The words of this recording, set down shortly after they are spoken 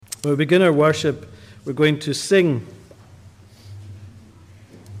When we begin our worship, we're going to sing.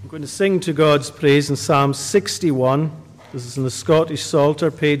 We're going to sing to God's praise in Psalm 61. This is in the Scottish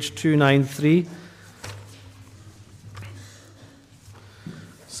Psalter, page 293.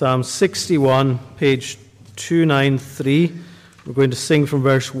 Psalm 61, page 293. We're going to sing from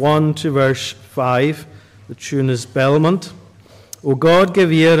verse 1 to verse 5. The tune is Belmont. O God,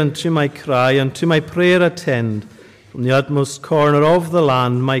 give ear unto my cry, unto my prayer attend. From the utmost corner of the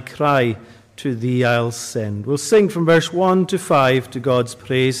land, my cry to thee I'll send. We'll sing from verse 1 to 5 to God's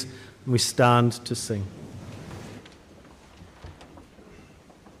praise, and we stand to sing.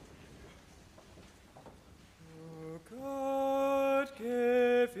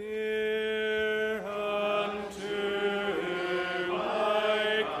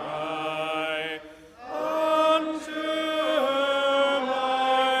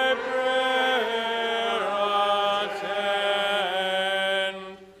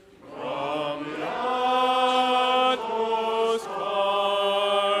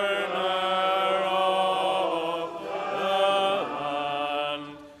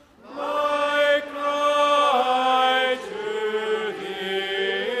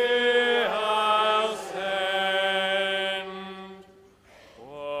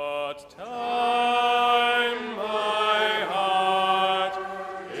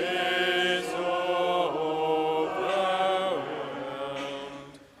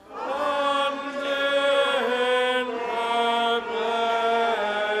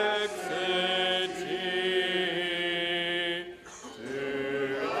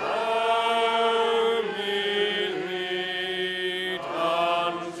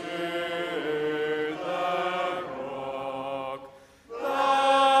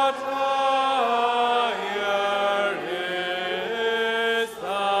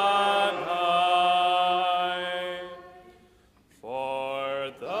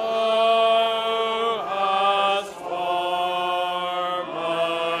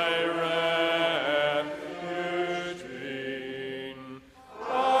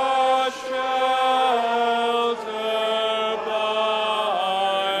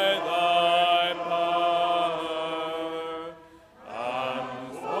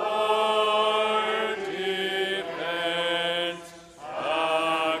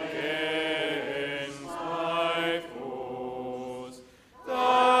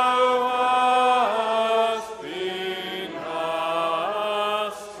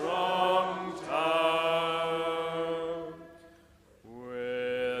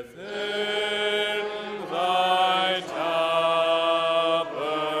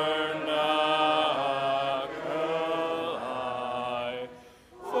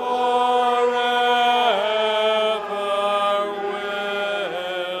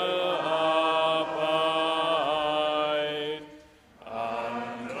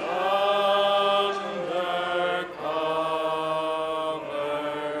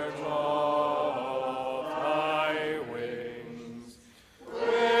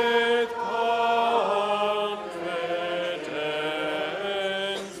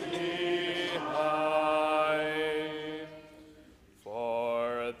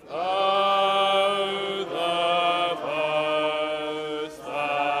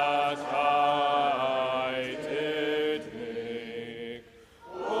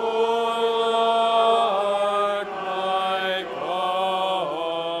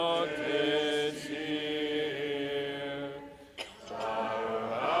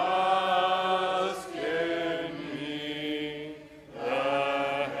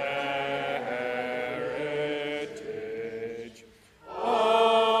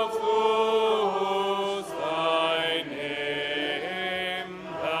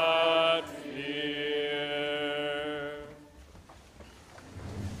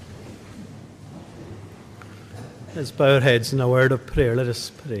 Let's bow our heads in a word of prayer. Let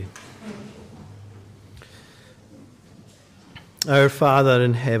us pray. Our Father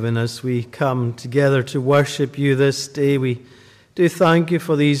in heaven, as we come together to worship you this day, we do thank you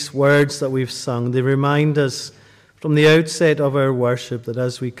for these words that we've sung. They remind us from the outset of our worship that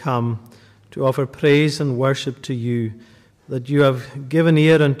as we come to offer praise and worship to you, that you have given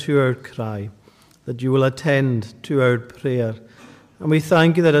ear unto our cry, that you will attend to our prayer. And we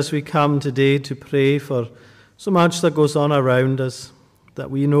thank you that as we come today to pray for so much that goes on around us,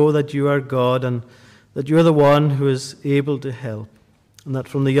 that we know that you are God and that you are the one who is able to help, and that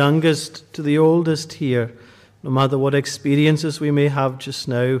from the youngest to the oldest here, no matter what experiences we may have just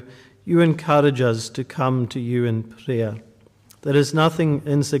now, you encourage us to come to you in prayer. There is nothing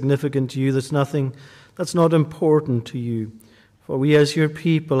insignificant to you, there's nothing that's not important to you, for we as your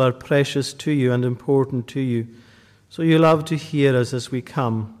people are precious to you and important to you. So you love to hear us as we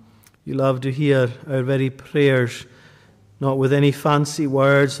come, You love to hear our very prayers, not with any fancy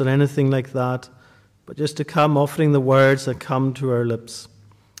words or anything like that, but just to come offering the words that come to our lips.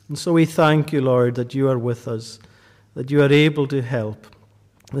 And so we thank you, Lord, that you are with us, that you are able to help,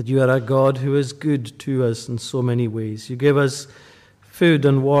 that you are a God who is good to us in so many ways. You give us food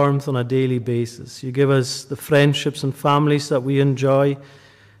and warmth on a daily basis. You give us the friendships and families that we enjoy.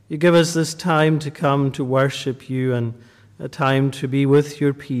 You give us this time to come to worship you and a time to be with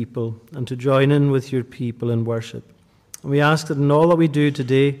your people and to join in with your people in worship. And we ask that in all that we do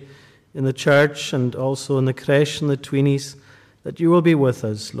today in the church and also in the creche and the tweenies, that you will be with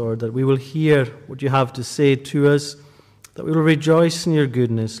us, Lord, that we will hear what you have to say to us, that we will rejoice in your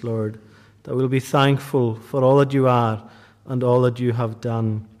goodness, Lord, that we will be thankful for all that you are and all that you have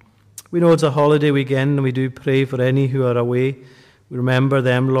done. We know it's a holiday weekend, and we do pray for any who are away. We remember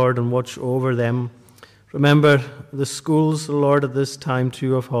them, Lord, and watch over them. Remember the schools, Lord, at this time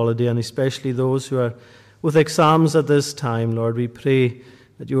too of holiday, and especially those who are with exams at this time, Lord. We pray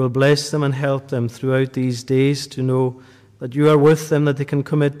that you will bless them and help them throughout these days to know that you are with them, that they can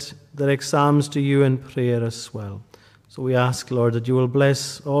commit their exams to you in prayer as well. So we ask, Lord, that you will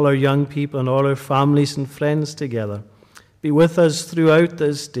bless all our young people and all our families and friends together. Be with us throughout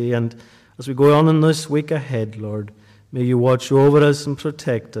this day, and as we go on in this week ahead, Lord, may you watch over us and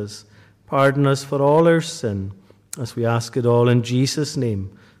protect us. Pardon us for all our sin, as we ask it all in Jesus'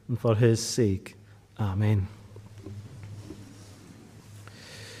 name and for his sake. Amen.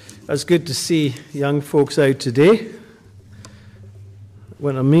 It's good to see young folks out today.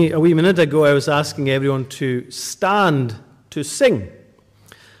 When a wee minute ago I was asking everyone to stand to sing.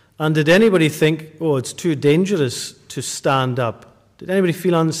 And did anybody think, oh, it's too dangerous to stand up? Did anybody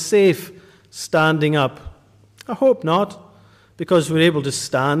feel unsafe standing up? I hope not, because we're able to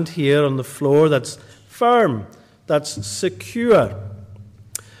stand here on the floor that's firm, that's secure.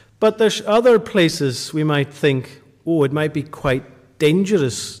 But there's other places we might think, oh, it might be quite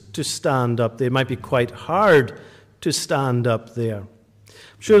dangerous to stand up there. It might be quite hard to stand up there.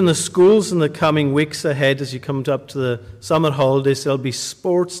 I'm sure in the schools in the coming weeks ahead, as you come up to the summer holidays, there'll be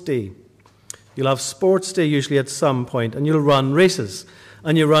sports day. You'll have sports day usually at some point, and you'll run races.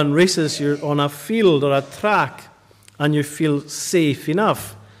 And you run races, you're on a field or a track, and you feel safe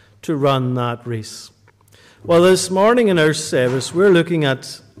enough to run that race. Well, this morning in our service, we're looking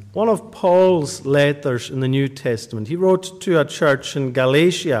at one of Paul's letters in the New Testament. He wrote to a church in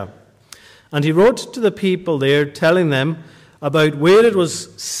Galatia, and he wrote to the people there telling them about where it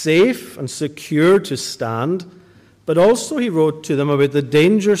was safe and secure to stand, but also he wrote to them about the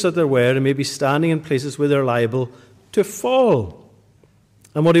dangers that there were in maybe standing in places where they're liable to fall.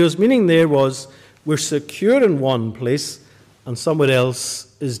 And what he was meaning there was, we're secure in one place and somewhere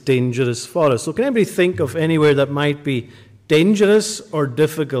else is dangerous for us. So can anybody think of anywhere that might be dangerous or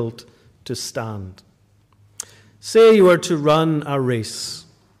difficult to stand? Say you were to run a race.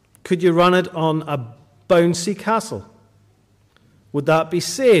 Could you run it on a bouncy castle? Would that be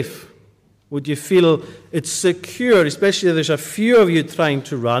safe? Would you feel it's secure, especially if there's a few of you trying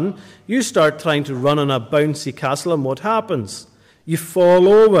to run? You start trying to run on a bouncy castle, and what happens? You fall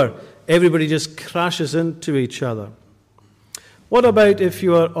over. Everybody just crashes into each other. What about if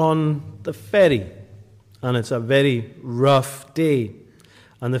you are on the ferry, and it's a very rough day,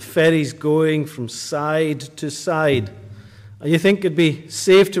 and the ferry's going from side to side? And you think it'd be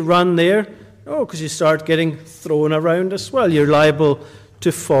safe to run there? No, because you start getting thrown around as well. You're liable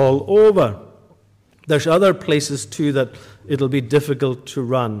to fall over. There's other places too that it'll be difficult to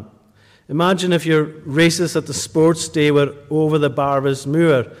run. Imagine if your races at the sports day were over the Barbas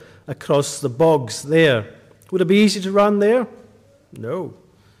Moor, across the bogs there. Would it be easy to run there? No.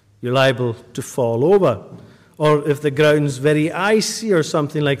 You're liable to fall over. Or if the ground's very icy or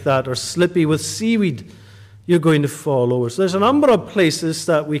something like that, or slippy with seaweed, you're going to fall over. So there's a number of places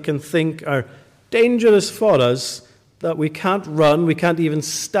that we can think are dangerous for us that we can't run, we can't even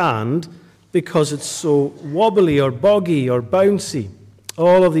stand because it's so wobbly or boggy or bouncy.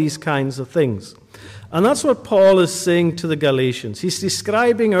 All of these kinds of things. And that's what Paul is saying to the Galatians. He's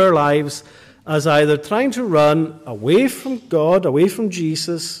describing our lives as either trying to run away from God, away from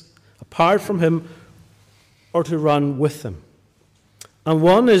Jesus, apart from him, or to run with him. And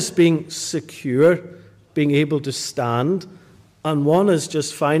one is being secure, being able to stand, and one is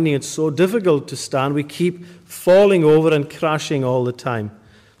just finding it so difficult to stand, we keep falling over and crashing all the time.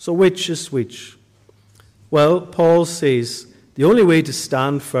 So which is which? Well, Paul says the only way to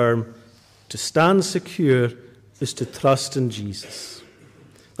stand firm, to stand secure, is to trust in Jesus.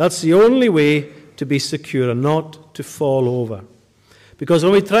 That's the only way to be secure and not to fall over. Because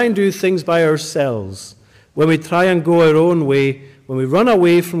when we try and do things by ourselves, when we try and go our own way, when we run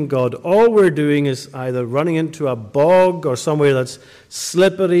away from God, all we're doing is either running into a bog or somewhere that's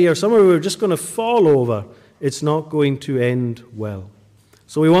slippery or somewhere we're just going to fall over. It's not going to end well.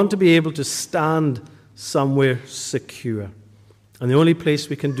 So we want to be able to stand somewhere secure. And the only place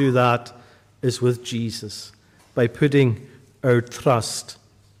we can do that is with Jesus, by putting our trust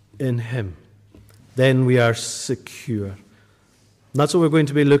in him. Then we are secure. And that's what we're going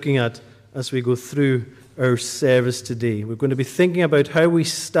to be looking at as we go through our service today. We're going to be thinking about how we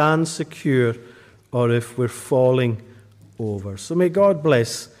stand secure or if we're falling over. So may God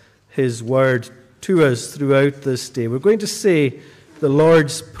bless his word to us throughout this day. We're going to say the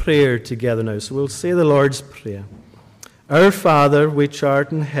Lord's Prayer together now. So we'll say the Lord's Prayer. Our Father, which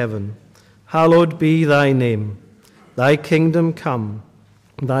art in heaven, hallowed be thy name. Thy kingdom come.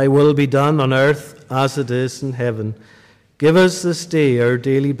 Thy will be done on earth as it is in heaven. Give us this day our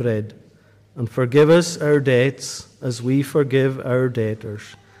daily bread, and forgive us our debts as we forgive our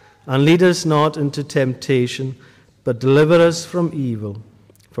debtors. And lead us not into temptation, but deliver us from evil.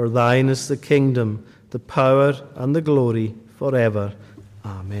 For thine is the kingdom, the power, and the glory forever.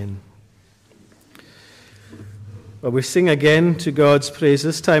 Amen. Well, we sing again to God's praise,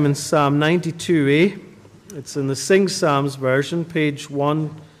 this time in Psalm 92a. It's in the Sing Psalms version, page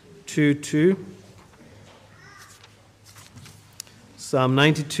 122. Psalm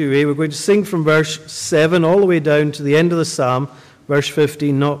 92a. We're going to sing from verse 7 all the way down to the end of the psalm, verse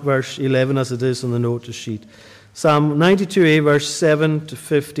 15, not verse 11 as it is on the notice sheet. Psalm 92a, verse 7 to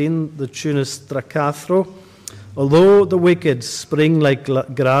 15, the tune is Stracathro. Although the wicked spring like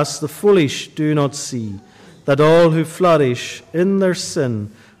grass, the foolish do not see that all who flourish in their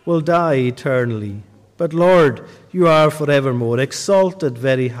sin will die eternally. But Lord, you are forevermore exalted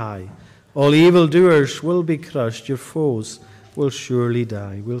very high. All evildoers will be crushed, your foes will surely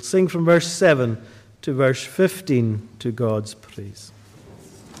die. We'll sing from verse 7 to verse 15 to God's praise.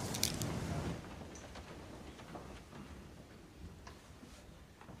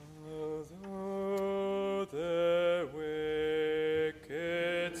 Although the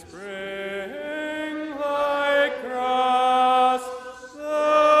wicked spring like grass,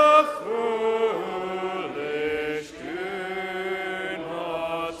 the foolish do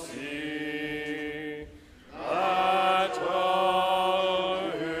not see that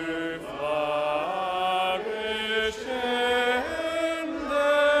all who flourish in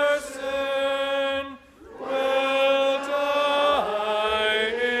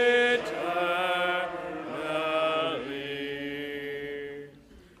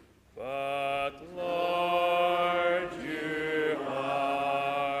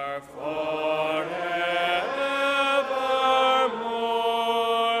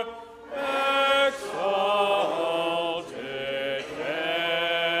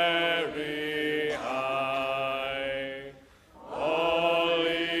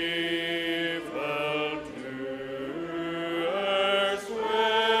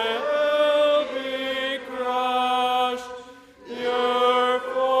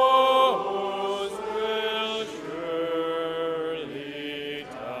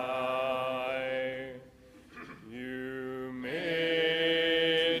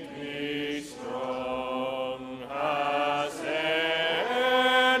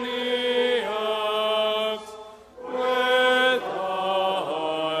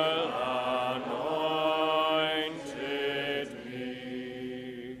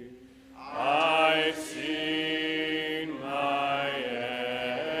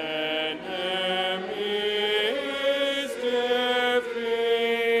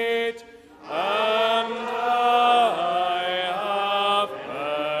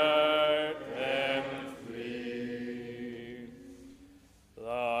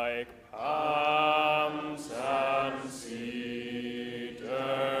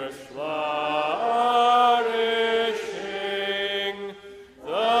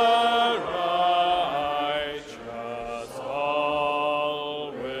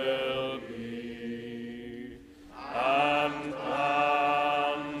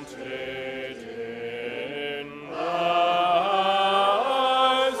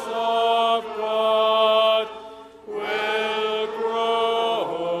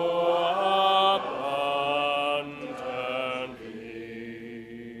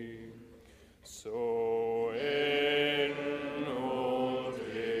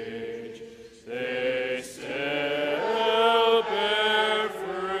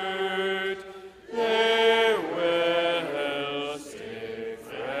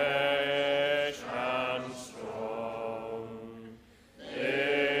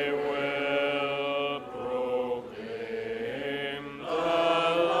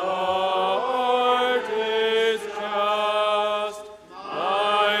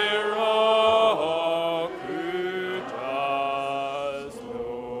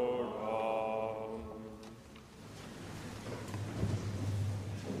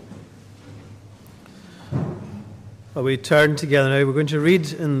We turn together now. We're going to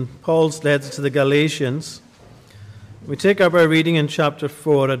read in Paul's letter to the Galatians. We take up our reading in chapter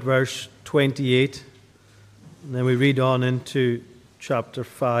 4 at verse 28, and then we read on into chapter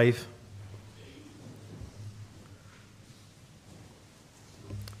 5,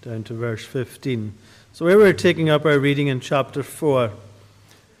 down to verse 15. So where we're taking up our reading in chapter 4,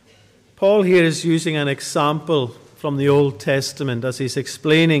 Paul here is using an example from the Old Testament as he's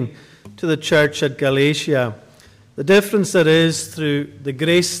explaining to the church at Galatia the difference that is through the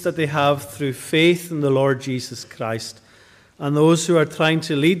grace that they have through faith in the Lord Jesus Christ, and those who are trying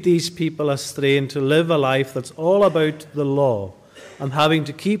to lead these people astray and to live a life that's all about the law and having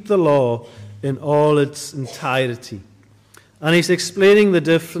to keep the law in all its entirety. And he's explaining the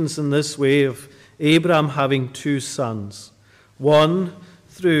difference in this way of Abraham having two sons, one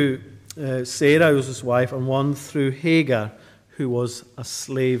through Sarah, who was his wife, and one through Hagar, who was a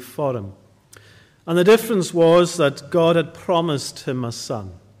slave for him. And the difference was that God had promised him a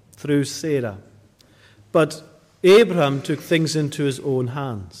son through Sarah. But Abraham took things into his own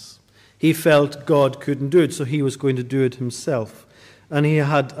hands. He felt God couldn't do it, so he was going to do it himself. And he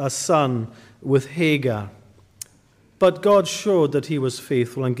had a son with Hagar. But God showed that he was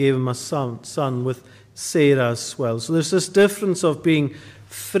faithful and gave him a son with Sarah as well. So there's this difference of being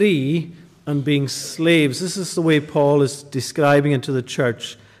free and being slaves. This is the way Paul is describing it to the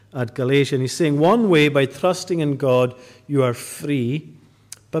church at Galatia. And he's saying one way, by trusting in God, you are free,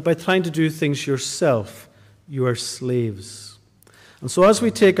 but by trying to do things yourself, you are slaves. And so as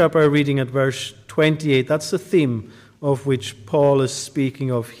we take up our reading at verse 28, that's the theme of which Paul is speaking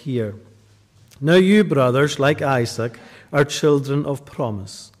of here. Now you, brothers, like Isaac, are children of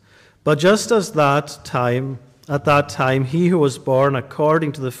promise. But just as at that time, he who was born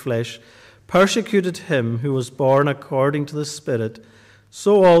according to the flesh persecuted him who was born according to the Spirit,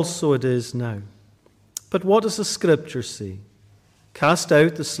 so also it is now. But what does the Scripture say? Cast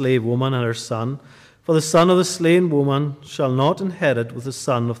out the slave woman and her son, for the son of the slain woman shall not inherit with the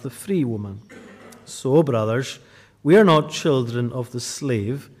son of the free woman. So, brothers, we are not children of the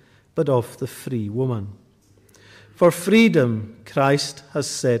slave, but of the free woman. For freedom Christ has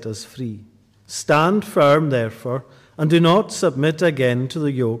set us free. Stand firm, therefore, and do not submit again to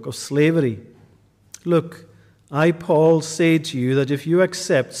the yoke of slavery. Look, I, Paul, say to you that if you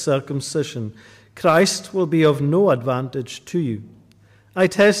accept circumcision, Christ will be of no advantage to you. I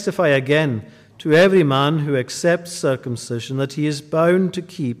testify again to every man who accepts circumcision that he is bound to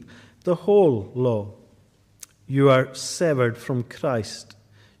keep the whole law. You are severed from Christ,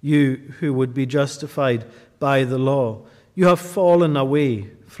 you who would be justified by the law. You have fallen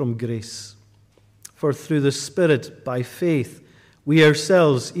away from grace. For through the Spirit, by faith, we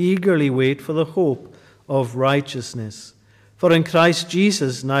ourselves eagerly wait for the hope of righteousness. For in Christ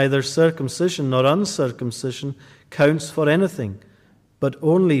Jesus neither circumcision nor uncircumcision counts for anything, but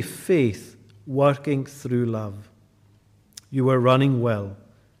only faith working through love. You were running well.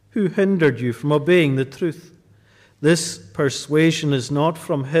 Who hindered you from obeying the truth? This persuasion is not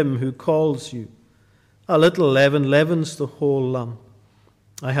from him who calls you. A little leaven leavens the whole lump.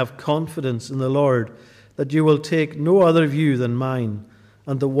 I have confidence in the Lord that you will take no other view than mine,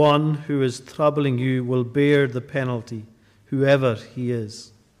 and the one who is troubling you will bear the penalty, whoever he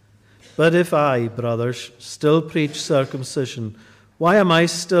is. But if I, brothers, still preach circumcision, why am I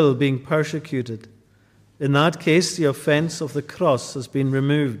still being persecuted? In that case, the offense of the cross has been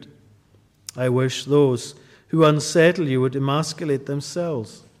removed. I wish those who unsettle you would emasculate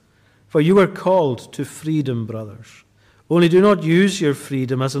themselves. For you are called to freedom, brothers. Only do not use your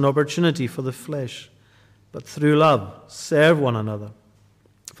freedom as an opportunity for the flesh, but through love serve one another.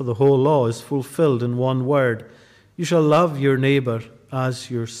 For the whole law is fulfilled in one word: you shall love your neighbor as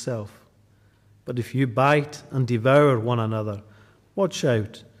yourself. But if you bite and devour one another, watch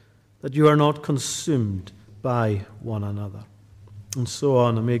out that you are not consumed by one another. And so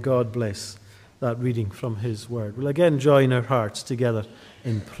on, and may God bless that reading from his word. We'll again join our hearts together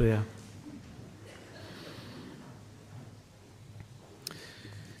in prayer.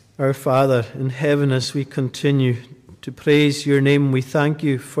 Our Father in heaven, as we continue to praise your name, we thank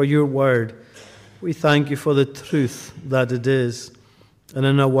you for your word. We thank you for the truth that it is. And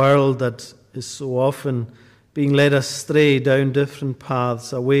in a world that is so often being led astray down different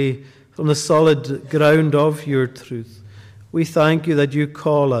paths, away from the solid ground of your truth, we thank you that you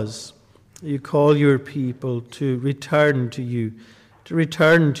call us, you call your people to return to you, to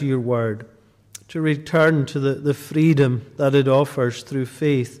return to your word, to return to the freedom that it offers through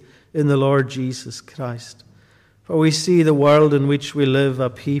faith in the Lord Jesus Christ. For we see the world in which we live, a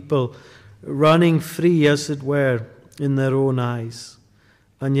people running free, as it were, in their own eyes.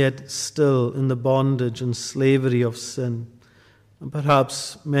 and yet still in the bondage and slavery of sin. And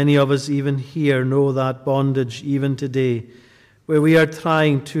perhaps many of us even here know that bondage even today, where we are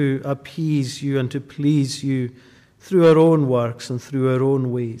trying to appease you and to please you through our own works and through our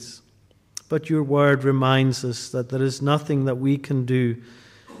own ways. But your word reminds us that there is nothing that we can do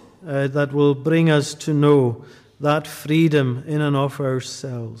that will bring us to know that freedom in and of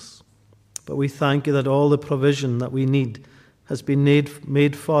ourselves. But we thank you that all the provision that we need has been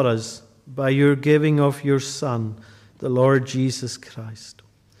made for us by your giving of your Son, the Lord Jesus Christ.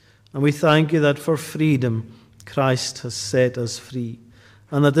 And we thank you that for freedom, Christ has set us free,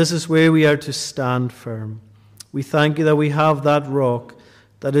 and that this is where we are to stand firm. We thank you that we have that rock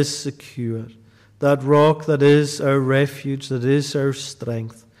that is secure, that rock that is our refuge, that is our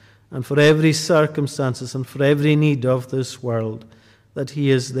strength, and for every circumstances and for every need of this world, that he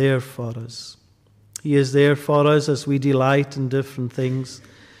is there for us. He is there for us as we delight in different things.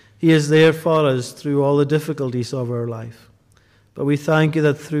 He is there for us through all the difficulties of our life. But we thank you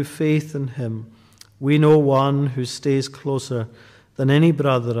that through faith in him, we know one who stays closer than any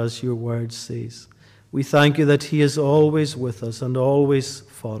brother, as your word says. We thank you that he is always with us and always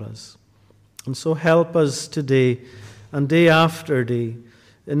for us. And so help us today and day after day,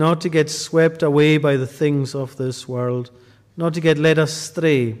 not to get swept away by the things of this world, not to get led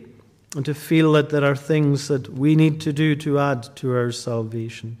astray, and to feel that there are things that we need to do to add to our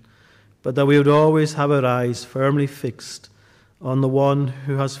salvation, but that we would always have our eyes firmly fixed on the one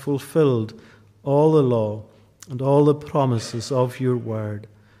who has fulfilled all the law and all the promises of your word,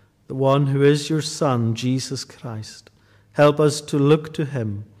 the one who is your Son, Jesus Christ. Help us to look to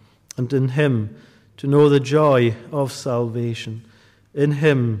him, and in him to know the joy of salvation, in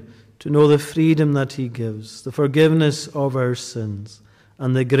him to know the freedom that he gives, the forgiveness of our sins,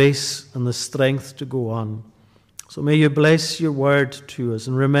 and the grace and the strength to go on. So may you bless your word to us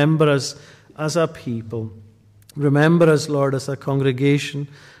and remember us as a people. Remember us, Lord, as a congregation,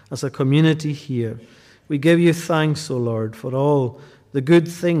 as a community here. We give you thanks, O Lord, for all the good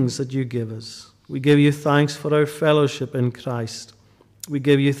things that you give us. We give you thanks for our fellowship in Christ. We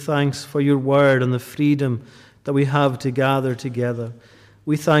give you thanks for your word and the freedom that we have to gather together.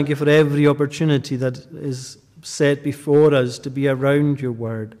 We thank you for every opportunity that is set before us to be around your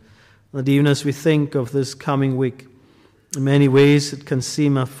word. And even as we think of this coming week, in many ways it can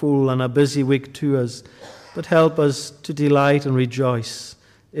seem a full and a busy week to us, but help us to delight and rejoice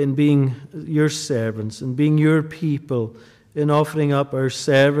in being your servants, in being your people, in offering up our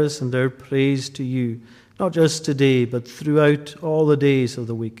service and our praise to you, not just today, but throughout all the days of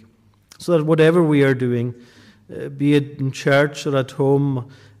the week, so that whatever we are doing, be it in church or at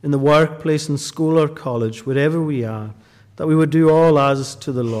home, in the workplace, in school or college, wherever we are, that we would do all as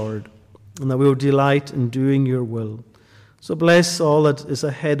to the Lord, and that we would delight in doing your will. So bless all that is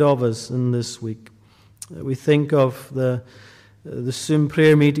ahead of us in this week. We think of the Zoom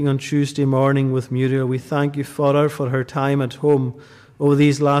prayer meeting on Tuesday morning with Muriel. We thank you for her time at home over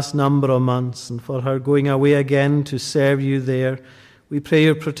these last number of months, and for her going away again to serve you there. We pray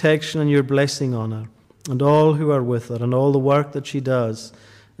your protection and your blessing on her, and all who are with her, and all the work that she does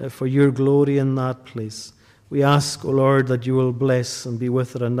for your glory in that place. We ask, O Lord, that you will bless and be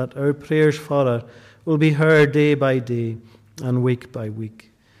with her, and that our prayers for her will be heard day by day and week by week.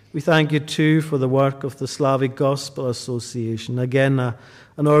 We thank you too for the work of the Slavic Gospel Association, again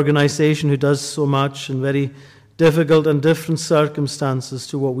an organization who does so much in very difficult and different circumstances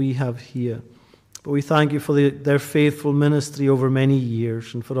to what we have here. But we thank you for their faithful ministry over many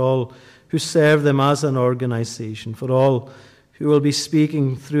years, and for all who serve them as an organization, for all who will be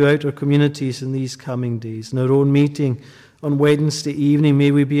speaking throughout our communities in these coming days. In our own meeting on Wednesday evening,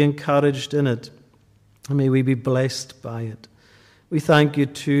 may we be encouraged in it, and may we be blessed by it. We thank you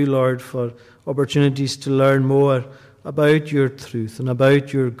too, Lord, for opportunities to learn more about your truth and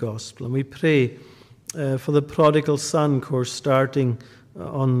about your gospel. And we pray for the Prodigal Son course starting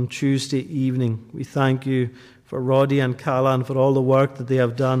on Tuesday evening. We thank you for Roddy and Callan for all the work that they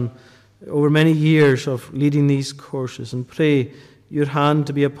have done over many years of leading these courses, and pray your hand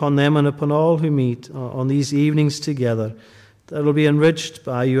to be upon them and upon all who meet on these evenings together, that will be enriched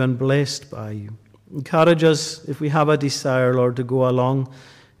by you and blessed by you. Encourage us, if we have a desire, Lord, to go along.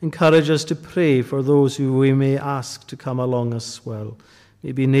 Encourage us to pray for those who we may ask to come along as well.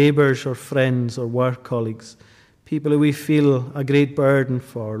 Maybe neighbours or friends or work colleagues, people who we feel a great burden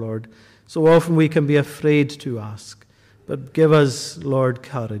for, Lord. So often we can be afraid to ask. But give us, Lord,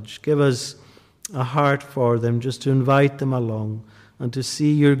 courage. Give us a heart for them, just to invite them along and to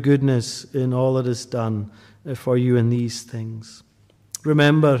see your goodness in all that is done for you in these things.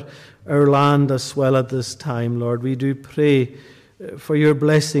 Remember our land as well at this time, Lord. We do pray for your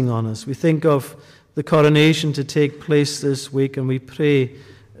blessing on us. We think of the coronation to take place this week, and we pray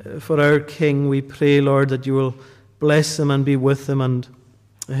for our King. We pray, Lord, that you will bless him and be with him and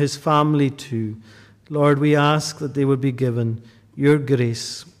his family too. Lord, we ask that they would be given your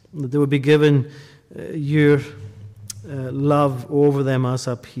grace, that they would be given your love over them as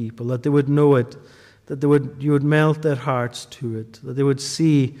a people, that they would know it, that you would melt their hearts to it, that they would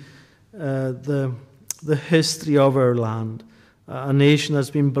see the history of our land, a nation that's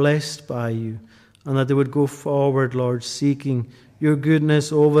been blessed by you, and that they would go forward, Lord, seeking your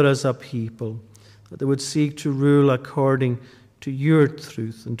goodness over as a people, that they would seek to rule according to your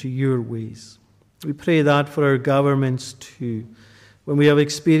truth and to your ways. We pray that for our governments too, when we have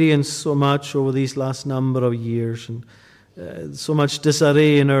experienced so much over these last number of years, and so much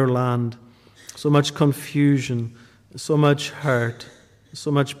disarray in our land, so much confusion, so much hurt, so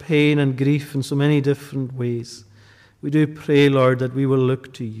much pain and grief in so many different ways. We do pray, Lord, that we will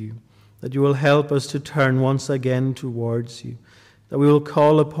look to you, that you will help us to turn once again towards you, that we will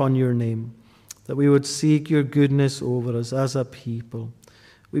call upon your name, that we would seek your goodness over us as a people.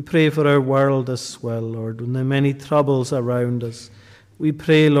 We pray for our world as well, Lord, when there are many troubles around us. We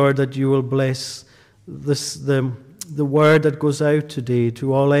pray, Lord, that you will bless the word that goes out today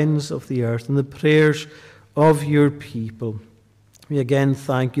to all ends of the earth and the prayers of your people. We again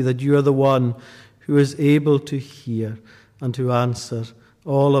thank you that you are the one who is able to hear and to answer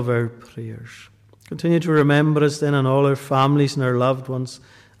all of our prayers. Continue to remember us then and all our families and our loved ones.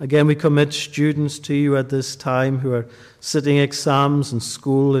 Again, we commit students to you at this time who are sitting exams in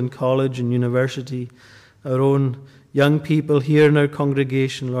school, in college, and university. Our own young people here in our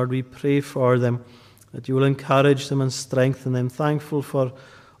congregation, Lord, we pray for them, that you will encourage them and strengthen them. Thankful for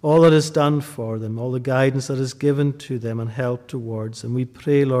all that is done for them, all the guidance that is given to them and help towards them. We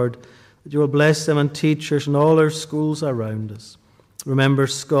pray, Lord, that you will bless them and teachers and all our schools around us. Remember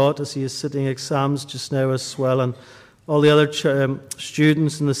Scott as he is sitting exams just now as well, and all the other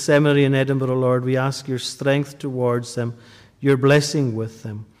students in the seminary in Edinburgh, Lord. We ask your strength towards them, your blessing with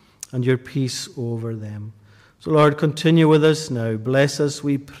them, and your peace over them. So, Lord, continue with us now. Bless us,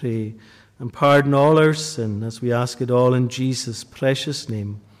 we pray, and pardon all our sin as we ask it all in Jesus' precious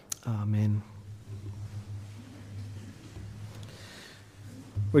name. Amen.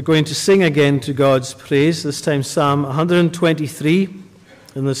 We're going to sing again to God's praise, this time Psalm 123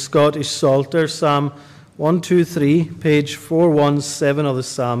 in the Scottish Psalter, Psalm 123, page 417 of the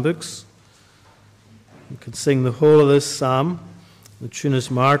Psalm books. You can sing the whole of this psalm. The tune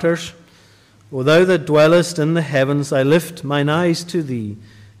is Martyrs. O thou that dwellest in the heavens, I lift mine eyes to thee.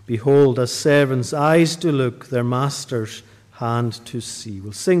 Behold, as servants' eyes do look, their master's hand to see.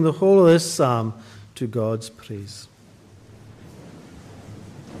 We'll sing the whole of this psalm to God's praise.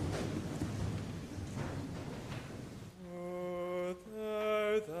 O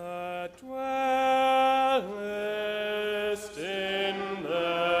thou that dwellest in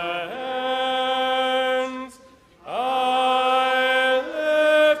the heavens, I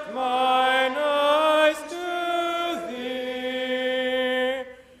lift mine eyes to thee.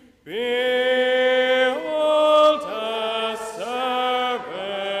 Behold, as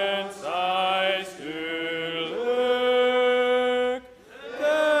servants' eyes do look,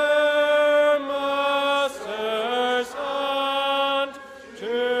 their master's hand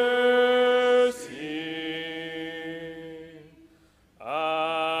to see.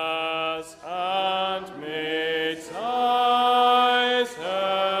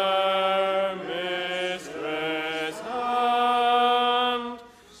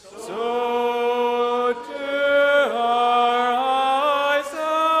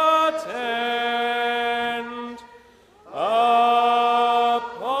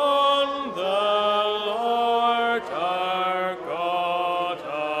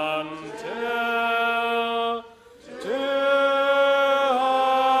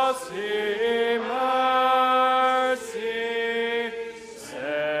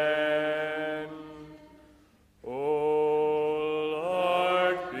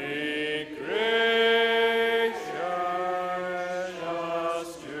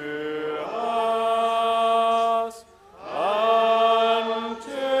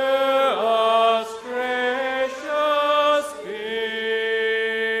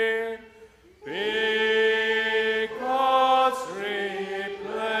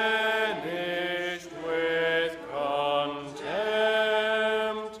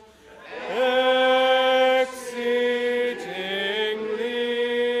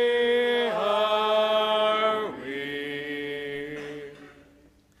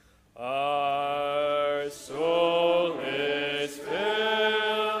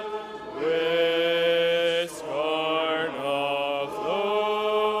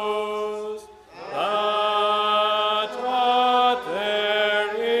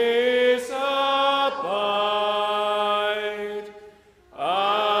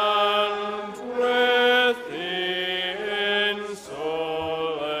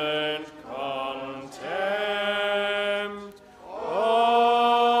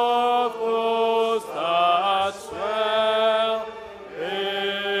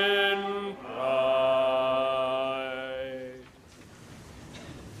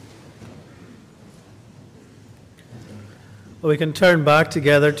 We can turn back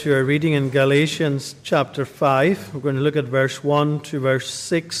together to our reading in Galatians chapter 5. We're going to look at verse 1 to verse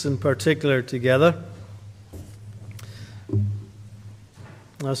 6 in particular together.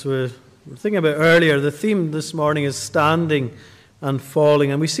 As we were thinking about earlier, the theme this morning is standing and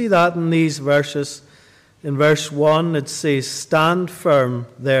falling. And we see that in these verses. In verse 1 it says, "Stand firm,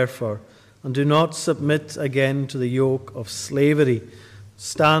 therefore, and do not submit again to the yoke of slavery."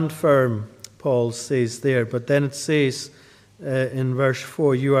 Stand firm, Paul says there. But then it says in verse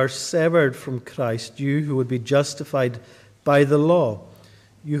 4, "You are severed from Christ, you who would be justified by the law.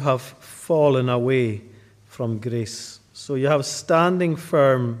 You have fallen away from grace." So you have standing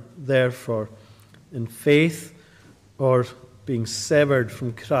firm, therefore, in faith, or being severed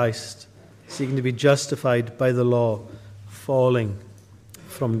from Christ, seeking to be justified by the law, falling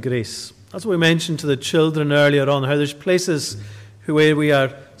from grace. That's what we mentioned to the children earlier on, how there's places where we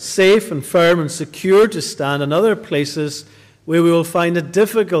are safe and firm and secure to stand, and other places where we will find it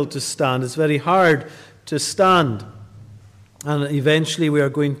difficult to stand. It's very hard to stand. And eventually we are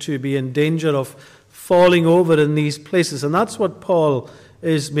going to be in danger of falling over in these places. And that's what Paul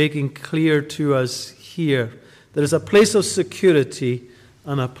is making clear to us here. There is a place of security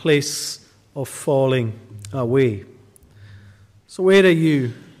and a place of falling away. So where are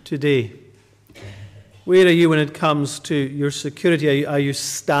you today? Where are you when it comes to your security? Are you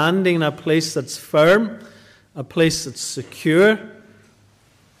standing in a place that's firm, a place that's secure,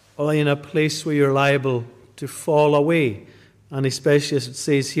 or in a place where you're liable to fall away? And especially, as it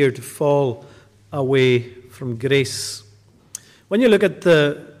says here, to fall away from grace. When you look at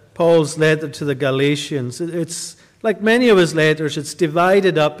Paul's letter to the Galatians, it's like many of his letters, it's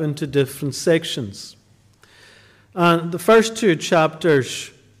divided up into different sections. And the first two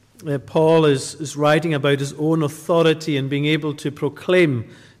chapters, Paul is writing about his own authority and being able to proclaim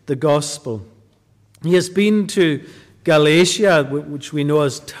the gospel. He has been to Galatia, which we know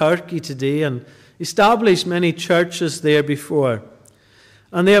as Turkey today, and established many churches there before.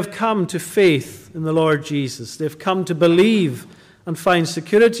 And they have come to faith in the Lord Jesus. They've come to believe and find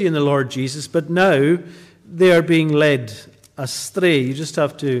security in the Lord Jesus, but now they are being led astray. You just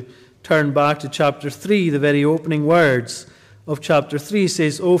have to turn back to chapter 3. The very opening words of chapter 3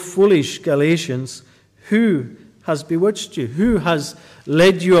 says, "O foolish Galatians, who has bewitched you? Who has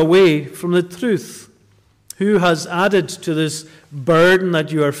led you away from the truth? Who has added to this burden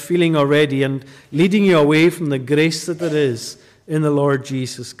that you are feeling already and leading you away from the grace that there is in the Lord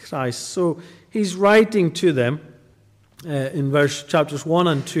Jesus Christ?" So he's writing to them in chapters 1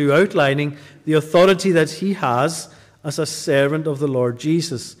 and 2, outlining the authority that he has as a servant of the Lord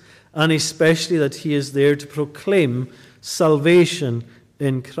Jesus, and especially that he is there to proclaim salvation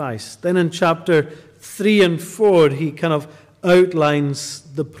in Christ. Then in chapter 3 and 4, he kind of outlines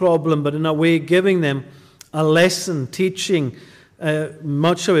the problem, but in a way giving them a lesson, teaching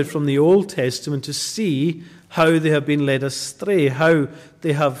much of it from the Old Testament to see how they have been led astray, how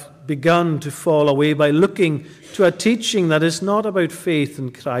they have begun to fall away by looking to a teaching that is not about faith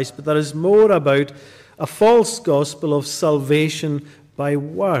in Christ, but that is more about a false gospel of salvation by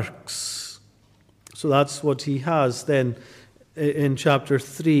works. So that's what he has then in chapter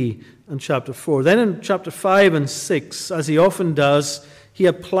 3 and chapter 4. Then in chapter 5 and 6, as he often does, he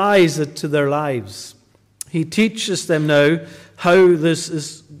applies it to their lives. He teaches them now how this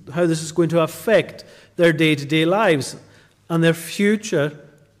is going to affect their day-to-day lives and their future,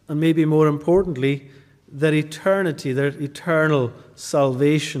 and maybe more importantly, their eternity, their eternal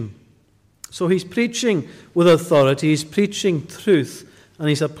salvation. So he's preaching with authority, he's preaching truth, and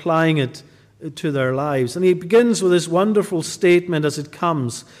he's applying it to their lives. And he begins with this wonderful statement as it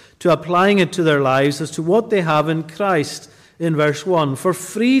comes to applying it to their lives as to what they have in Christ in verse 1. "For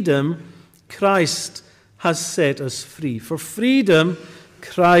freedom, Christ has set us free." For freedom,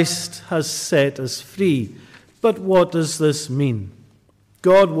 Christ has set us free. But what does this mean?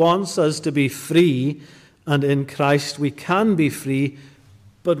 God wants us to be free, and in Christ we can be free.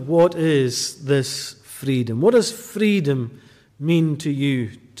 But what is this freedom? What does freedom mean to you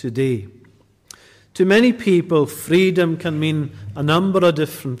today? To many people, freedom can mean a number of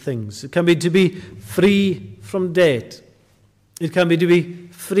different things. It can be to be free from debt. It can be to be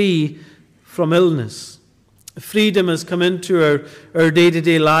free from illness. Freedom has come into our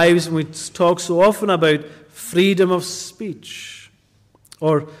day-to-day lives, and we talk so often about freedom of speech,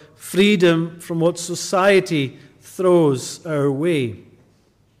 or freedom from what society throws our way.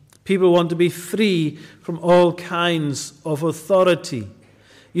 People want to be free from all kinds of authority.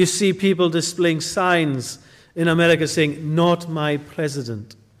 You see people displaying signs in America saying, "Not my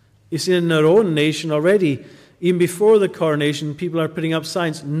president." You see in our own nation already, even before the coronation, people are putting up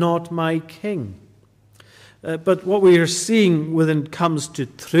signs, "Not my king." But what we are seeing when it comes to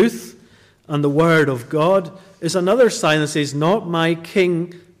truth and the Word of God is another sign that says, not my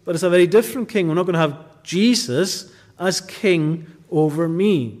king, but it's a very different king. We're not going to have Jesus as king over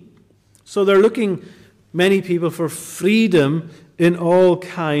me. So they're looking, many people, for freedom in all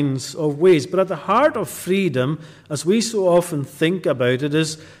kinds of ways. But at the heart of freedom, as we so often think about it,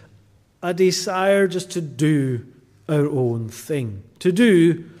 is a desire just to do our own thing, to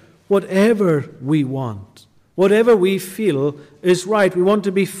do whatever we want, whatever we feel is right. We want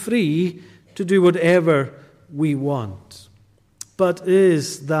to be free to do whatever we want. But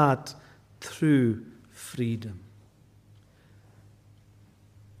is that true freedom?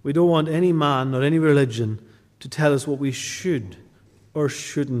 We don't want any man or any religion to tell us what we should or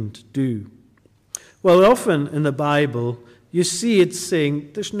shouldn't do. Well, often in the Bible, you see it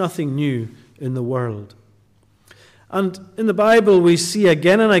saying there's nothing new in the world. And in the Bible, we see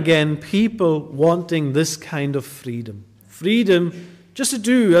again and again people wanting this kind of freedom. Freedom just to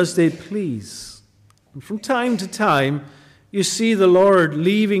do as they please. And from time to time, you see the Lord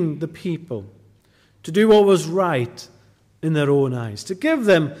leaving the people to do what was right in their own eyes, to give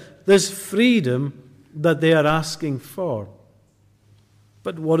them this freedom that they are asking for.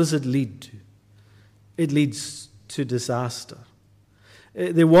 But what does it lead to? It leads to disaster.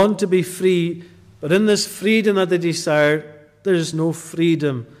 They want to be free, but in this freedom that they desire, there is no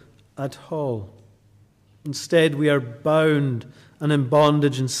freedom at all. Instead, we are bound and in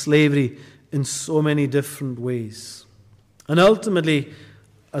bondage and slavery in so many different ways. And ultimately,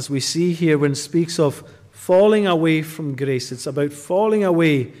 as we see here when it speaks of falling away from grace, it's about falling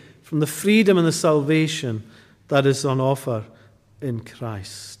away from the freedom and the salvation that is on offer in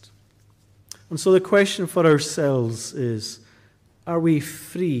Christ. And so the question for ourselves is, are we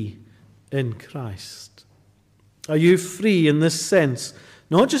free in Christ? Are you free in this sense,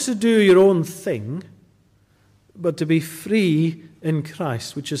 not just to do your own thing, but to be free in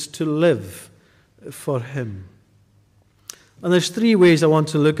Christ, which is to live for Him? And there's three ways I want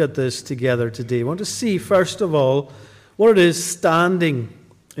to look at this together today. I want to see, first of all, what it is standing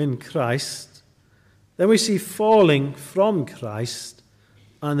in Christ. Then we see falling from Christ,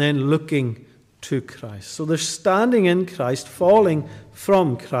 and then looking to Christ. So there's standing in Christ, falling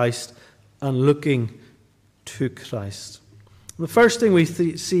from Christ, and looking to Christ. The first thing we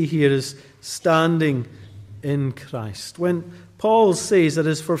see here is standing in Christ. When Paul says that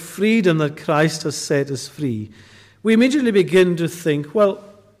it's for freedom that Christ has set us free, we immediately begin to think, well,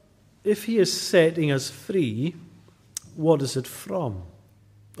 if He is setting us free, what is it from?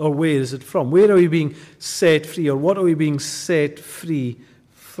 Or where is it from? Where are we being set free? Or what are we being set free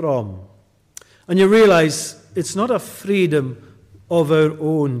from? And you realize it's not a freedom of our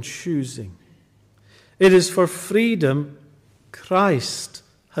own choosing. It is for freedom Christ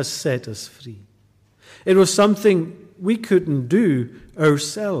has set us free. It was something we couldn't do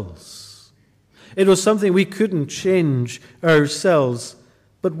ourselves. It was something we couldn't change ourselves.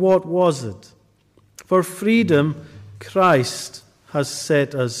 But what was it? For freedom, Christ has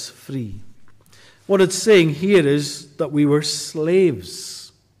set us free. What it's saying here is that we were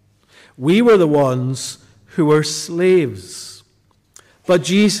slaves. We were the ones who were slaves. But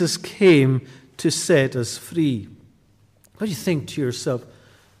Jesus came to set us free. But you think to yourself,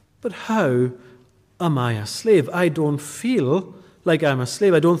 but how am I a slave? I don't feel like I'm a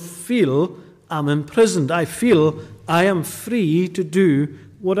slave. I don't feel I'm imprisoned. I feel I am free to do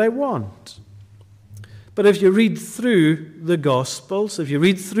what I want. But if you read through the Gospels, if you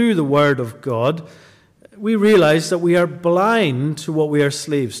read through the Word of God, we realize that we are blind to what we are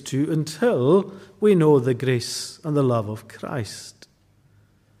slaves to until we know the grace and the love of Christ.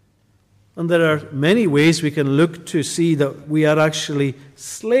 And there are many ways we can look to see that we are actually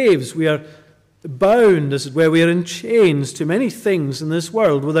slaves. We are bound, as it were, we are in chains to many things in this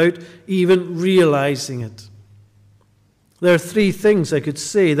world without even realizing it. There are three things I could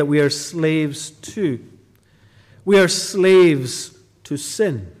say that we are slaves to. We are slaves to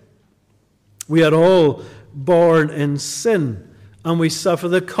sin. We are all born in sin, and we suffer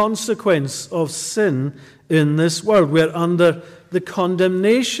the consequence of sin in this world. We are under the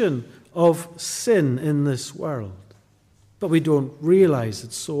condemnation of sin in this world. But we don't realize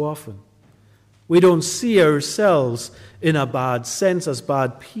it so often. We don't see ourselves in a bad sense as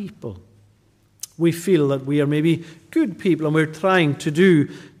bad people. We feel that we are maybe good people and we're trying to do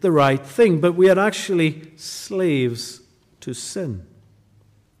the right thing, but we are actually slaves to sin.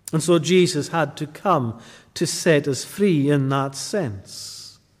 And so Jesus had to come to set us free in that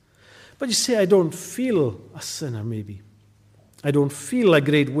sense. But you say, I don't feel a sinner maybe. I don't feel a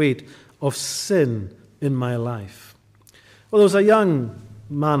great weight of sin in my life. Well, there was a young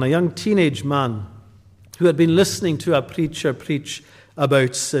teenage man, who had been listening to a preacher preach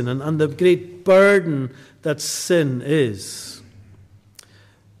about sin and the great burden that sin is.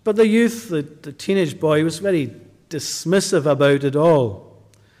 But the youth, the teenage boy, was very dismissive about it all.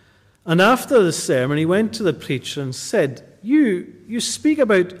 And after the sermon, he went to the preacher and said, You speak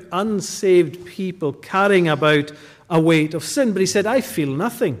about unsaved people carrying about a weight of sin. But he said, I feel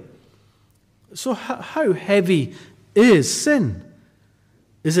nothing. So how heavy is sin?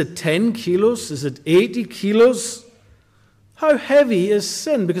 Is it 10 kilos? Is it 80 kilos? How heavy is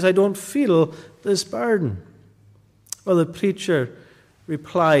sin? Because I don't feel this burden. Well, the preacher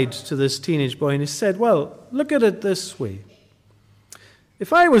replied to this teenage boy and he said, well, look at it this way.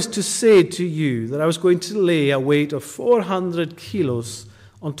 If I was to say to you that I was going to lay a weight of 400 kilos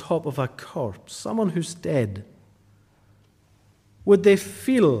on top of a corpse, someone who's dead, would they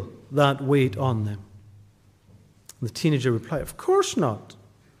feel that weight on them? The teenager replied, of course not.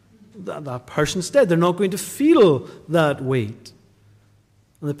 That person's dead. They're not going to feel that weight.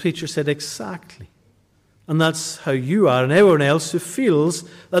 And the preacher said, exactly. And that's how you are and everyone else who feels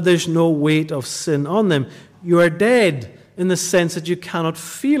that there's no weight of sin on them. You are dead in the sense that you cannot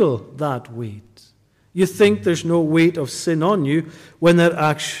feel that weight. You think there's no weight of sin on you when there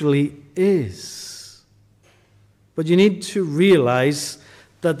actually is. But you need to realize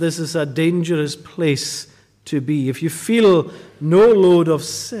that this is a dangerous place to be. If you feel no load of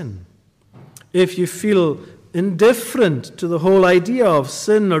sin, if you feel indifferent to the whole idea of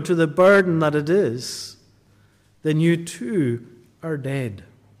sin or to the burden that it is, then you too are dead.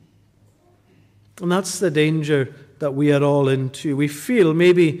 And that's the danger that we are all into. We feel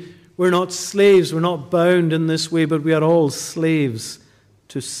maybe we're not slaves, we're not bound in this way, but we are all slaves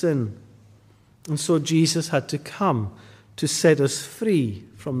to sin. And so Jesus had to come to set us free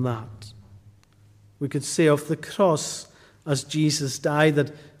from that. We could say of the cross, as Jesus died,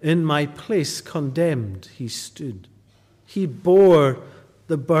 that in my place condemned he stood. He bore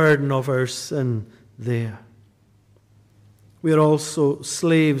the burden of our sin there. We are also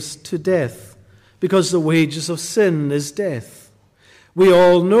slaves to death, because the wages of sin is death. We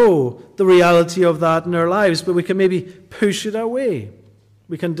all know the reality of that in our lives, but we can maybe push it away.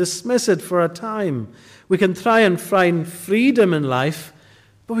 We can dismiss it for a time. We can try and find freedom in life,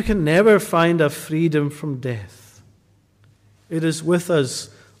 but we can never find a freedom from death. It is with us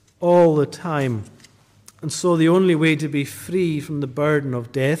all the time. And so the only way to be free from the burden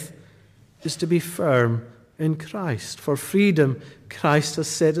of death is to be firm in Christ. For freedom, Christ has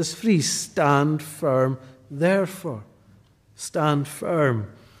set us free. Stand firm, therefore. Stand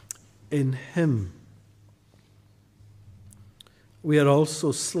firm in him. We are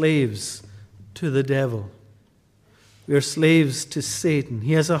also slaves to the devil. We are slaves to Satan.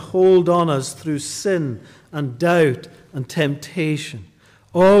 He has a hold on us through sin and doubt and temptation.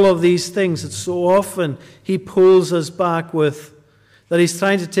 All of these things that so often he pulls us back with, that he's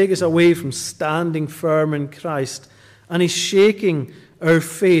trying to take us away from standing firm in Christ. And he's shaking our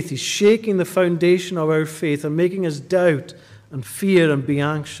faith. He's shaking the foundation of our faith and making us doubt and fear and be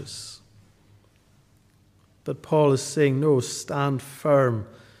anxious. But Paul is saying, no, stand firm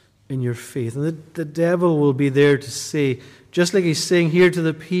in your faith. And the devil will be there to say, just like he's saying here to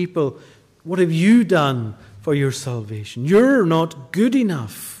the people, what have you done for your salvation? You're not good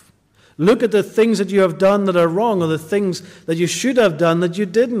enough. Look at the things that you have done that are wrong, or the things that you should have done that you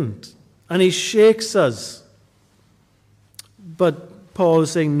didn't. And he shakes us. But Paul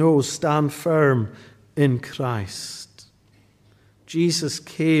is saying, no, stand firm in Christ. Jesus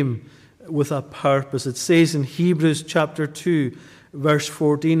came with a purpose. It says in Hebrews chapter 2, verse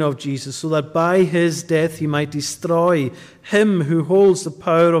 14 of Jesus, so that by his death he might destroy him who holds the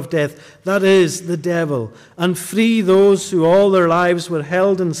power of death, that is, the devil, and free those who all their lives were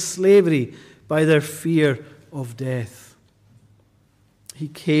held in slavery by their fear of death. He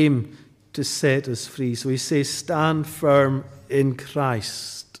came to set us free. So he says, stand firm in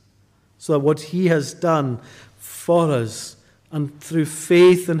Christ, so that what he has done for us, and through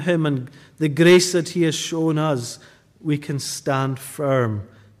faith in him and the grace that he has shown us, we can stand firm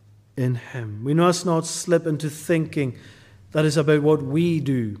in him. We must not slip into thinking that is about what we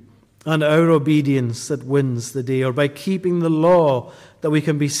do and our obedience that wins the day, or by keeping the law that we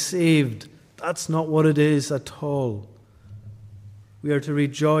can be saved. That's not what it is at all. We are to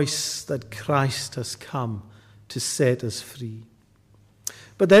rejoice that Christ has come to set us free.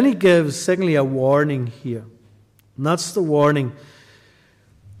 But then he gives, secondly, a warning here. And that's the warning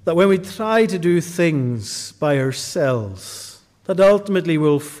that when we try to do things by ourselves, that ultimately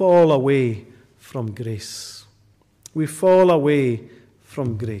we'll fall away from grace. We fall away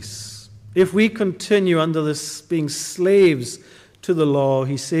from grace. If we continue under this being slaves to the law,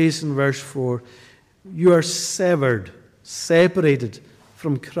 he says in verse 4, You are severed, separated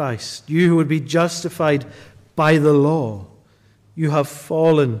from Christ. You who would be justified by the law, you have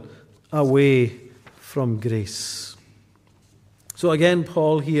fallen away from grace. So again,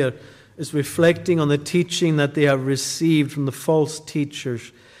 Paul here is reflecting on the teaching that they have received from the false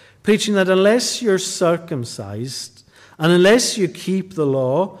teachers, preaching that unless you're circumcised and unless you keep the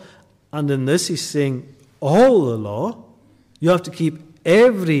law, and in this he's saying all the law, you have to keep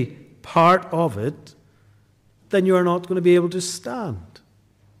every part of it, then you are not going to be able to stand.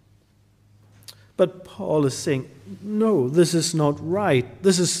 But Paul is saying, no, this is not right.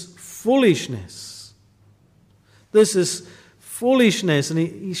 This is foolishness. This is foolishness, and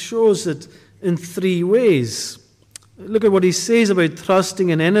he shows it in three ways. Look at what he says about trusting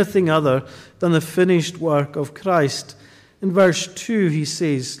in anything other than the finished work of Christ. In verse 2 he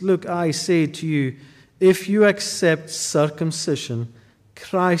says, look, I say to you, if you accept circumcision,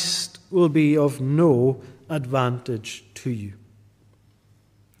 Christ will be of no advantage to you.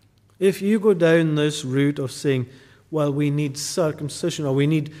 If you go down this route of saying, well, we need circumcision, or we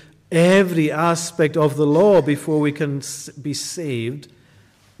need every aspect of the law before we can be saved,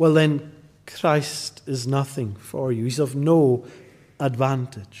 well then Christ is nothing for you. He's of no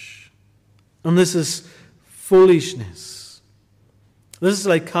advantage. And this is foolishness. This is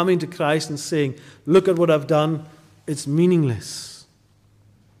like coming to Christ and saying, look at what I've done, it's meaningless.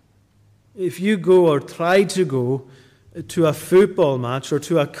 If you go or try to go to a football match or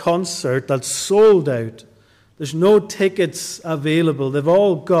to a concert that's sold out, there's no tickets available, they've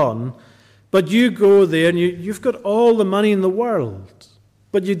all gone, but you go there and you've got all the money in the world,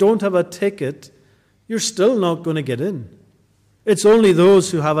 but you don't have a ticket, you're still not going to get in. It's only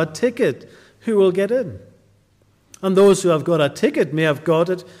those who have a ticket who will get in. And those who have got a ticket may have got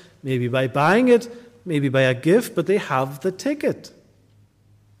it maybe by buying it, maybe by a gift, but they have the ticket.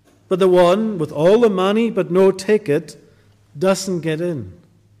 But the one with all the money but no ticket doesn't get in.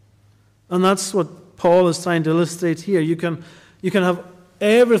 And that's what Paul is trying to illustrate here. You can have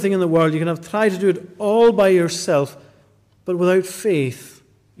everything in the world. You can have tried to do it all by yourself, but without faith,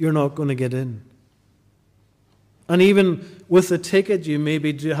 you're not going to get in. And even with the ticket, you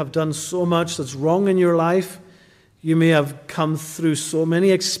maybe have done so much that's wrong in your life. You may have come through so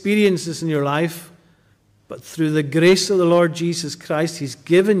many experiences in your life, but through the grace of the Lord Jesus Christ, He's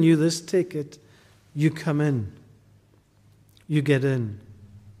given you this ticket. You come in. You get in.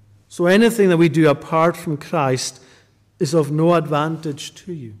 So anything that we do apart from Christ is of no advantage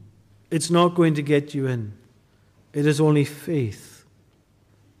to you. It's not going to get you in. It is only faith.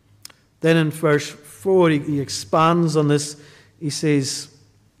 Then in verse 4, he expands on this. He says,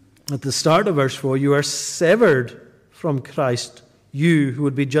 at the start of verse 4, you are severed from Christ, you who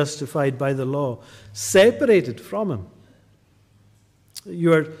would be justified by the law, separated from Him.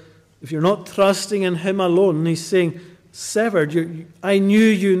 If you're not trusting in Him alone, he's saying, severed, I knew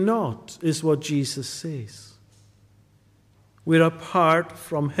you not, is what Jesus says. We're apart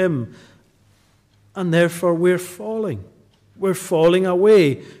from Him, and therefore we're falling. We're falling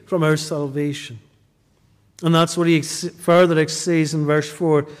away from our salvation. And that's what he further says in verse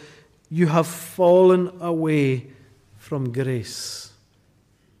 4, you have fallen away from grace.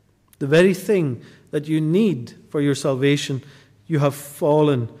 The very thing that you need for your salvation, you have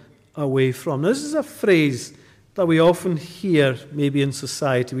fallen away from. Now, this is a phrase that we often hear maybe in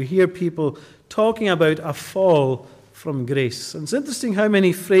society. We hear people talking about a fall from grace. And it's interesting how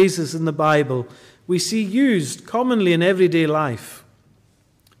many phrases in the Bible we see used commonly in everyday life.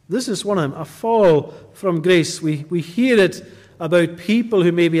 This is one of them, a fall from grace. We hear it about people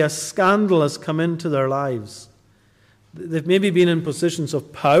who maybe a scandal has come into their lives. They've maybe been in positions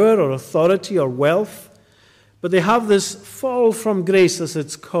of power or authority or wealth, but they have this fall from grace, as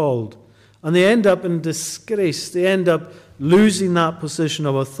it's called, and they end up in disgrace. They end up losing that position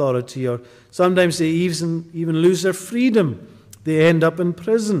of authority, or sometimes they even lose their freedom. They end up in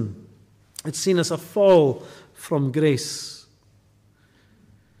prison. It's seen as a fall from grace.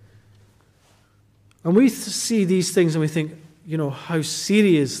 And we see these things and we think, how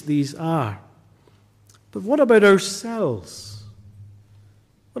serious these are. But what about ourselves?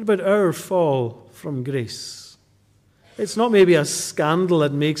 What about our fall from grace? It's not maybe a scandal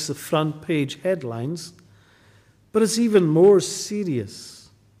that makes the front page headlines, but it's even more serious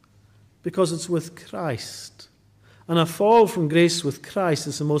because it's with Christ. And a fall from grace with Christ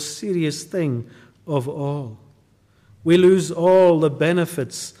is the most serious thing of all. We lose all the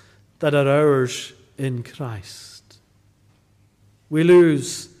benefits that are ours in Christ. We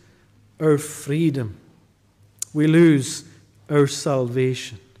lose our freedom. We lose our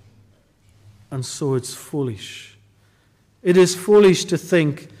salvation. And so it's foolish. It is foolish to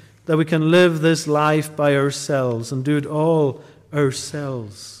think that we can live this life by ourselves and do it all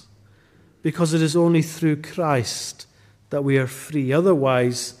ourselves. Because it is only through Christ that we are free.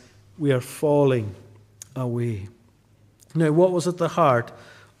 Otherwise, we are falling away. Now, what was at the heart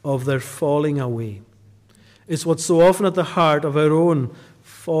of their falling away? It's what's so often at the heart of our own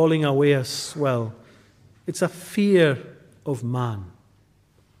falling away as well. It's a fear of man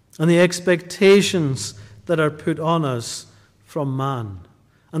and the expectations that are put on us from man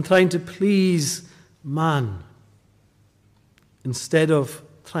and trying to please man instead of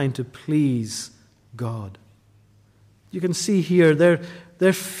trying to please God. You can see here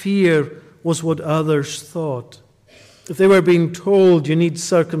their fear was what others thought. If they were being told you need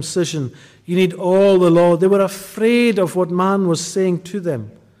circumcision, you need all the law, they were afraid of what man was saying to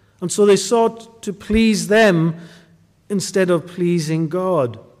them. And so they sought to please them instead of pleasing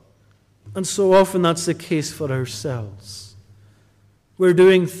God. And so often that's the case for ourselves. We're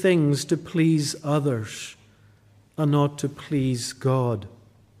doing things to please others and not to please God.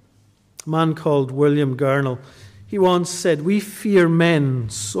 A man called William Gurnall, he once said, "We fear men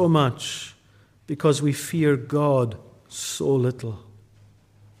so much because we fear God so little."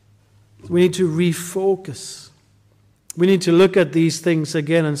 We need to refocus. We need to look at these things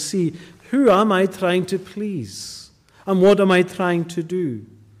again and see, who am I trying to please? And what am I trying to do?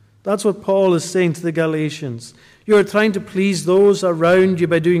 That's what Paul is saying to the Galatians. You are trying to please those around you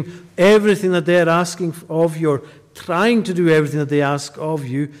by doing everything that they are asking of you, or trying to do everything that they ask of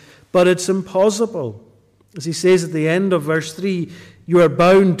you, but it's impossible. As he says at the end of verse 3, you are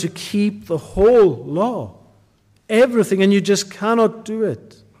bound to keep the whole law. Everything, and you just cannot do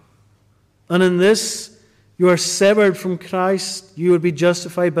it. And in this, you are severed from Christ. You will be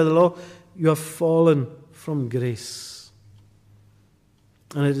justified by the law. You have fallen from grace.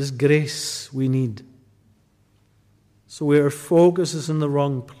 And it is grace we need. So our focus is in the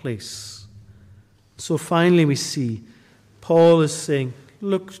wrong place. So finally we see Paul is saying,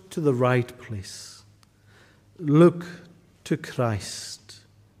 look to the right place. Look to Christ.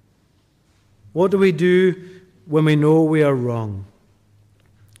 What do we do when we know we are wrong?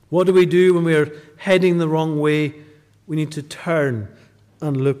 What do we do when we are heading the wrong way? We need to turn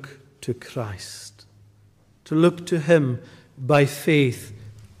and look to Christ. To look to Him by faith,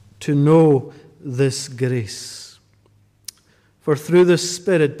 to know this grace. For through the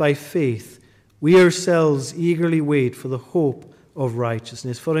Spirit, by faith, we ourselves eagerly wait for the hope of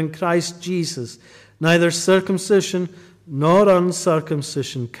righteousness. For in Christ Jesus, neither circumcision nor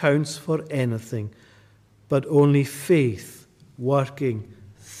uncircumcision counts for anything, but only faith working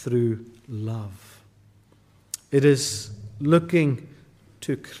through love. It is looking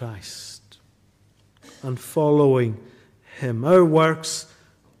to Christ and following Him. Our works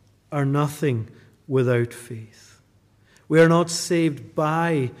are nothing without faith. We are not saved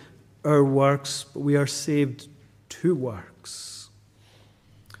by our works, but we are saved to works.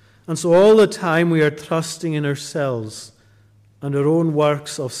 And so all the time we are trusting in ourselves and our own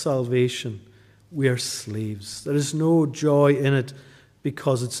works of salvation, we are slaves. There is no joy in it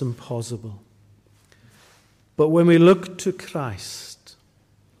because it's impossible. But when we look to Christ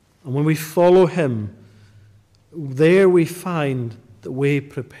and when we follow Him, there we find the way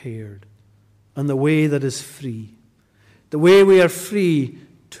prepared and the way that is free. The way we are free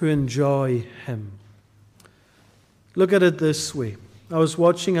to enjoy Him. Look at it this way. I was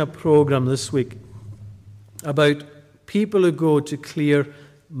watching a program this week about people who go to clear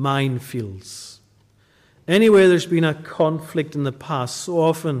minefields. Anywhere there's been a conflict in the past, so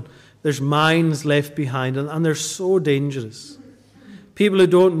often there's mines left behind, and they're so dangerous. People who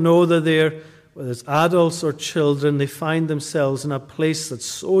don't know they're there, whether it's adults or children, they find themselves in a place that's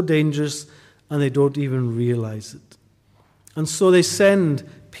so dangerous and they don't even realize it. And so they send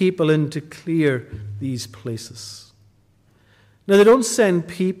people in to clear these places. Now, they don't send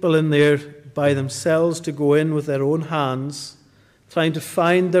people in there by themselves to go in with their own hands, trying to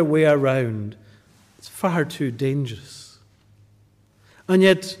find their way around. It's far too dangerous. And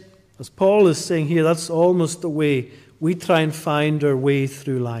yet, as Paul is saying here, that's almost the way we try and find our way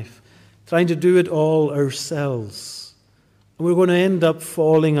through life, trying to do it all ourselves. And we're going to end up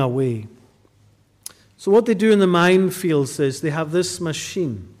falling away. So what they do in the minefields is they have this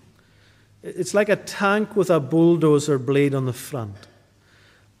machine. It's like a tank with a bulldozer blade on the front.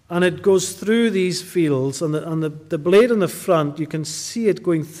 And it goes through these fields, and the blade on the front, you can see it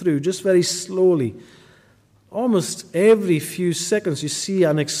going through just very slowly. Almost every few seconds you see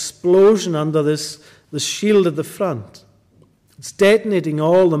an explosion under the shield at the front. It's detonating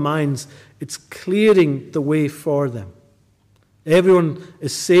all the mines. It's clearing the way for them. Everyone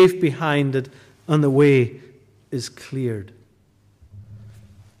is safe behind it, and the way is cleared.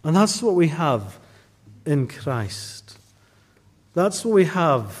 And that's what we have in Christ. That's what we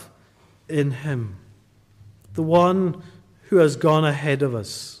have in him. The one who has gone ahead of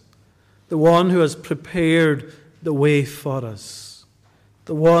us. The one who has prepared the way for us.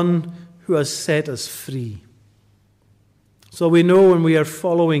 The one who has set us free. So we know when we are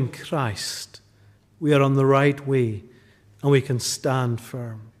following Christ, we are on the right way and we can stand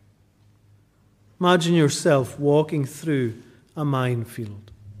firm. Imagine yourself walking through a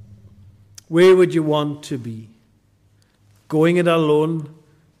minefield. Where would you want to be? Going it alone,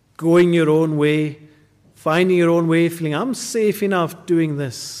 going your own way, finding your own way, feeling, I'm safe enough doing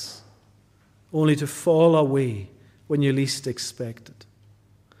this, only to fall away when you least expect it.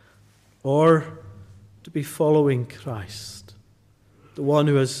 Or to be following Christ, the one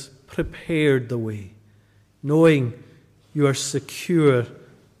who has prepared the way, knowing you are secure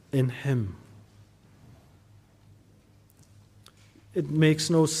in him. It makes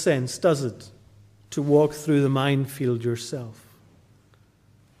no sense, does it, to walk through the minefield yourself?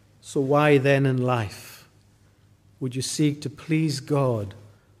 So why then in life would you seek to please God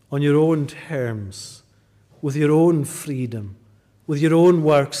on your own terms, with your own freedom, with your own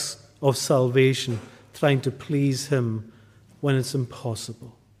works of salvation, trying to please him when it's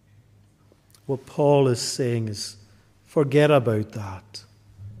impossible? What Paul is saying is, forget about that.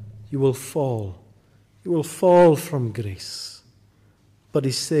 You will fall. You will fall from grace. But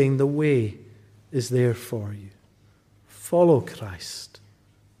he's saying the way is there for you. Follow Christ.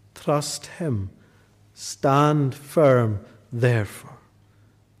 Trust him. Stand firm, therefore.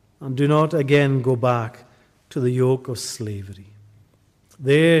 And do not again go back to the yoke of slavery.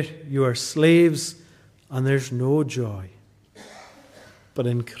 There you are slaves, and there's no joy. But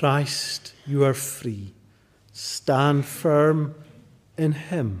in Christ you are free. Stand firm in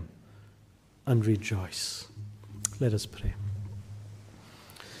him and rejoice. Let us pray.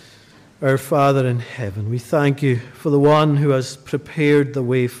 Our Father in heaven, we thank you for the one who has prepared the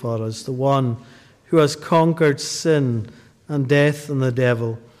way for us, the one who has conquered sin and death and the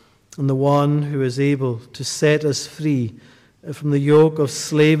devil, and the one who is able to set us free from the yoke of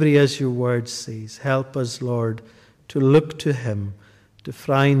slavery, as your word says. Help us, Lord, to look to him, to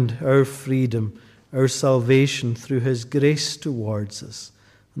find our freedom, our salvation through his grace towards us,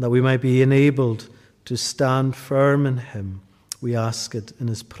 and that we might be enabled to stand firm in him. We ask it in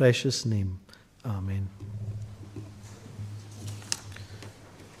his precious name. Amen.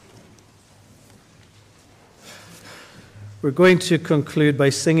 We're going to conclude by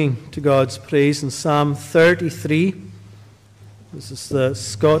singing to God's praise in Psalm 33. This is the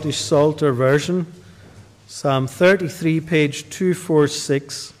Scottish Psalter version. Psalm 33, page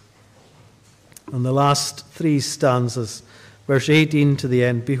 246. And the last three stanzas, verse 18 to the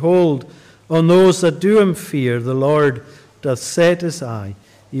end. Behold, on those that do him fear, the Lord doth set his eye,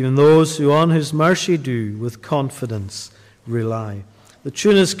 even those who on his mercy do with confidence rely. The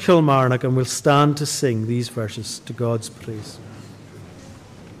tune is Kilmarnock, and we'll stand to sing these verses to God's praise.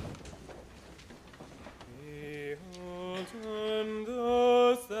 Behold, on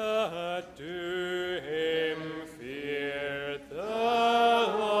those that do him fear, the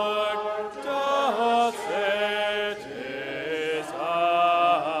Lord doth set his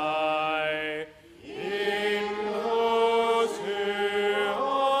eye. In those who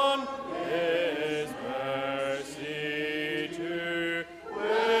on his mercy do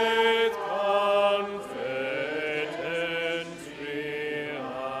with confidence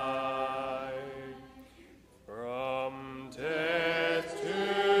rely. From death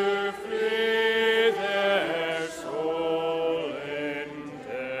to free their soul in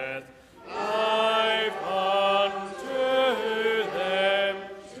death, life unto them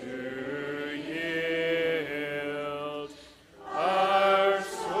to yield. Our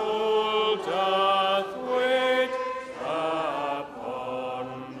soul doth wait upon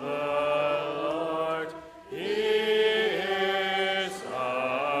the Lord. He is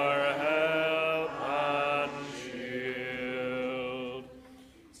our help and shield.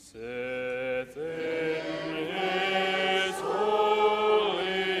 Saith in his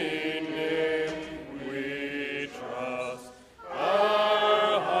holy name we trust.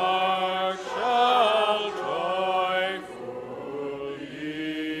 Our heart shall joyfully.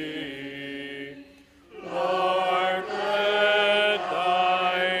 Lord, let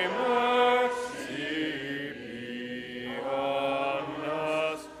thy mercy be on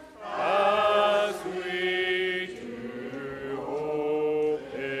us as we do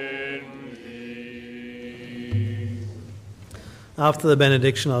hope in thee. After the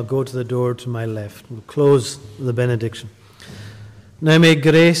benediction, I'll go to the door to my left. We'll close with the benediction. Now may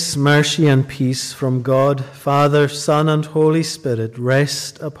grace, mercy, and peace from God, Father, Son, and Holy Spirit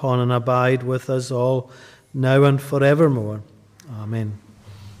rest upon and abide with us all, now and forevermore. Amen.